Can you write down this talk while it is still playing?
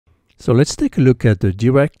So let's take a look at the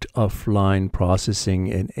direct offline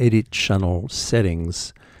processing and edit channel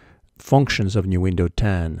settings functions of Nuendo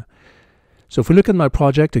 10. So if we look at my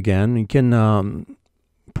project again, you can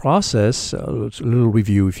process a little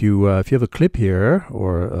review. If you have a clip here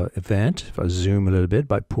or event, if I zoom a little bit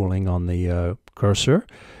by pulling on the cursor,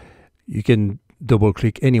 you can double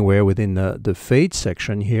click anywhere within the fade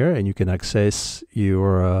section here, and you can access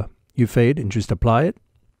your fade and just apply it.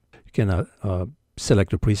 You can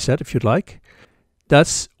select a preset if you'd like.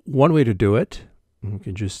 That's one way to do it. You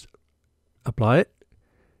can just apply it,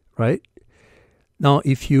 right? Now,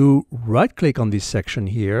 if you right click on this section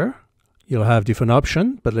here, you'll have different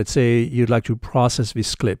options, but let's say you'd like to process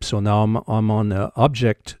this clip. So now I'm on the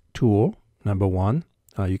object tool, number 1.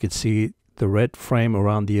 You can see the red frame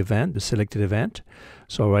around the event, the selected event.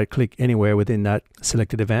 So right click anywhere within that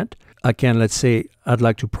selected event. I can, let's say, I'd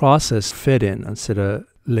like to process fed in instead of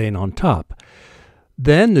laying on top.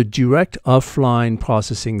 Then the direct offline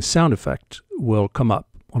processing sound effect will come up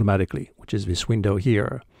automatically, which is this window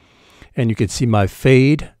here. And you can see my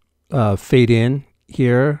fade in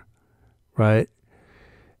here, right?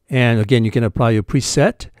 And again, you can apply your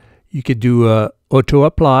preset. You could do auto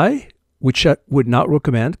apply, which I would not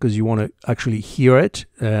recommend because you want to actually hear it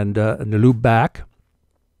and loop back.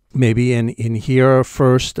 Maybe in here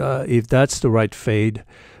first, if that's the right fade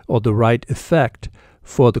or the right effect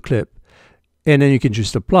for the clip. And then you can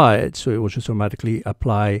just apply it. So it will just automatically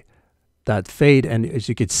apply that fade. And as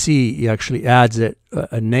you can see, it actually adds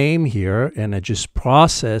a name here, and it just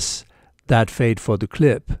process that fade for the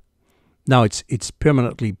clip. Now it's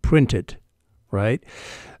permanently printed, right?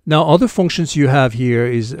 Now, other functions you have here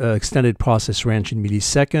is extended process range in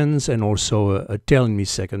milliseconds, and also a tail in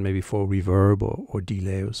millisecond, maybe for reverb or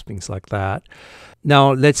delay or things like that.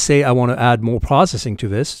 Now, let's say I want to add more processing to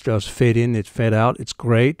this. Just fade in, it fade out. It's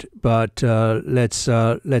great, but let's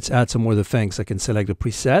add some other things. I can select a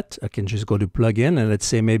preset. I can just go to plugin, and let's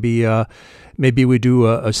say maybe we do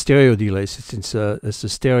a stereo delay. Since it's a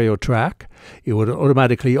stereo track, it would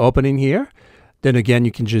automatically open in here. Then again,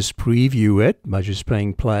 you can just preview it by just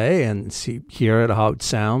playing play and hear how it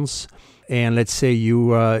sounds. And let's say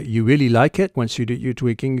you really like it. Once you do your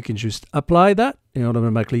tweaking, you can just apply that. And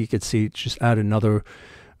automatically, you can see just add another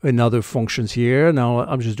functions here. Now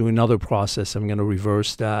I'm just doing another process. I'm going to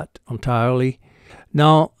reverse that entirely.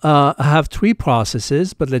 Now I have 3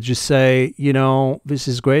 processes, but let's just say, this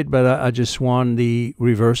is great, but I just want the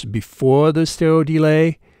reverse before the stereo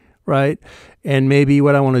delay, right? And maybe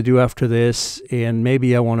what I want to do after this, and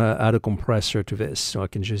maybe I want to add a compressor to this. So I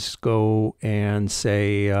can just go and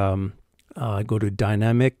say, go to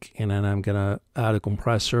dynamic, and then I'm going to add a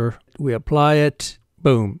compressor. We apply it,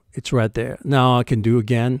 boom, it's right there. Now I can do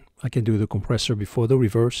the compressor before the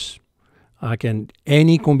reverse.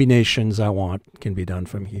 Any combinations I want can be done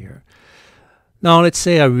from here. Now let's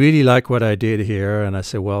say I really like what I did here, and I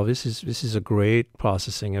say, well, this is a great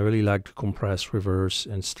processing. I really like to compress, reverse,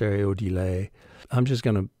 and stereo delay. I'm just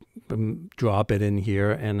going to drop it in here,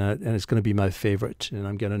 and it's going to be my favorite, and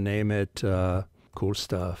I'm going to name it cool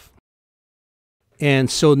stuff. And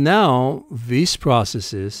so now this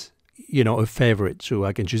process is, a favorite. So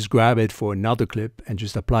I can just grab it for another clip and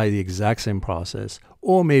just apply the exact same process.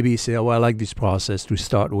 Or maybe say, oh, well, I like this process to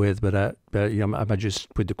start with, but I might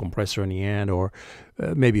just put the compressor in the end, or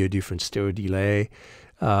maybe a different stereo delay.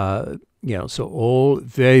 So all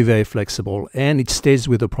very, very flexible, and it stays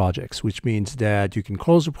with the projects, which means that you can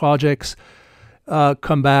close the projects,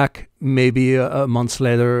 come back maybe a month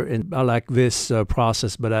later, and I like this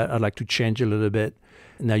process, but I'd like to change a little bit.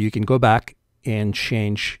 Now you can go back and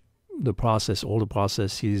change the process. All the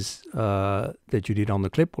processes that you did on the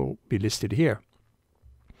clip will be listed here.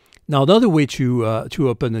 Now, the other way to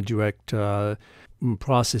open the direct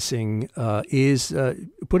processing is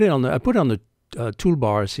put it on the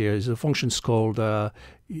toolbars here. Is a function called, and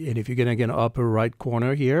if you get upper right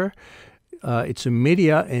corner here, it's a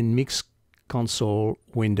media and mix console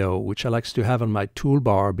window, which I like to have on my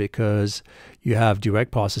toolbar because you have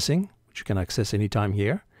direct processing, which you can access anytime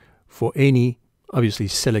here for any obviously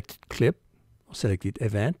selected clip or selected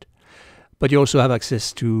event. But you also have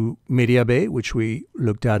access to MediaBay, which we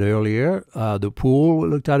looked at earlier, the pool we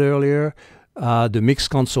looked at earlier, the mix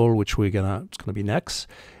console, which it's gonna be next,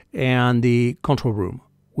 and the control room,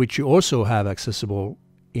 which you also have accessible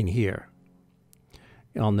in here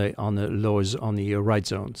on the right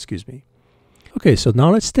zone, excuse me. Okay, so now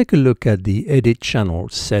let's take a look at the edit channel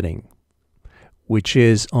setting, which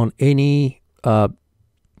is on any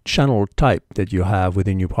channel type that you have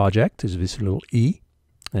within your project. Is this little E.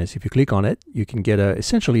 And if you click on it, you can get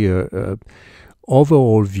essentially a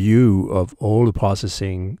overall view of all the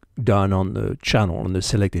processing done on the channel, on the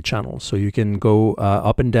selected channel. So you can go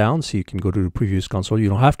up and down, so you can go to the previous console. You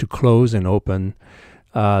don't have to close and open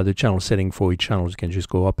the channel setting for each channel. You can just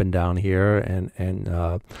go up and down here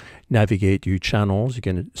and navigate your channels. You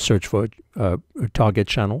can search for a target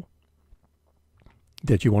channel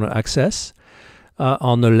that you want to access.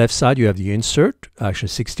 On the left side, you have the insert, actually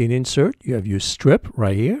 16 insert. You have your strip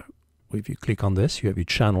right here. If you click on this, you have your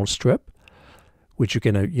channel strip, which you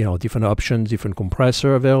can, different options, different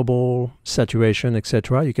compressor available, saturation,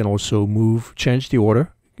 etc. You can also change the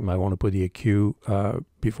order. You might want to put the EQ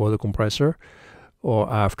before the compressor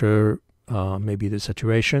or after maybe the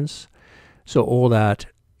saturations. So all that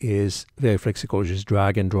is very flexible. Just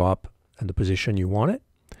drag and drop in the position you want it.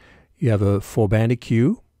 You have a 4-band EQ.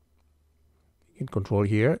 You can control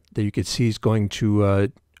here that you can see is going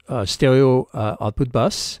to a stereo output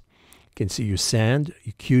bus. You can see your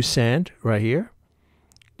EQ send right here.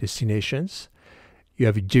 Destinations. You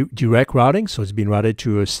have direct routing, so it's been routed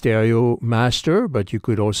to a stereo master, but you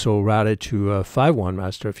could also route it to a 5.1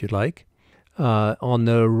 master if you'd like. On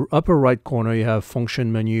the upper right corner, you have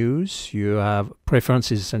function menus. You have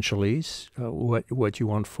preferences, essentially, what you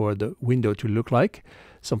want for the window to look like.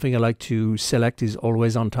 Something I like to select is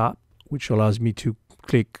always on top, which allows me to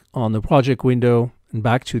click on the project window and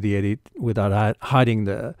back to the edit without hiding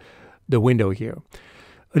the window here.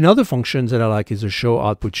 Another function that I like is the show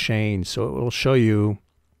output chain. So it will show you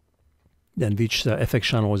then which FX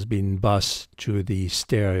channel has been bused to the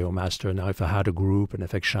stereo master. Now, if I had a group and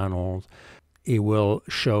FX channels, it will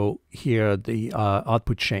show here the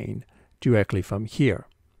output chain directly from here.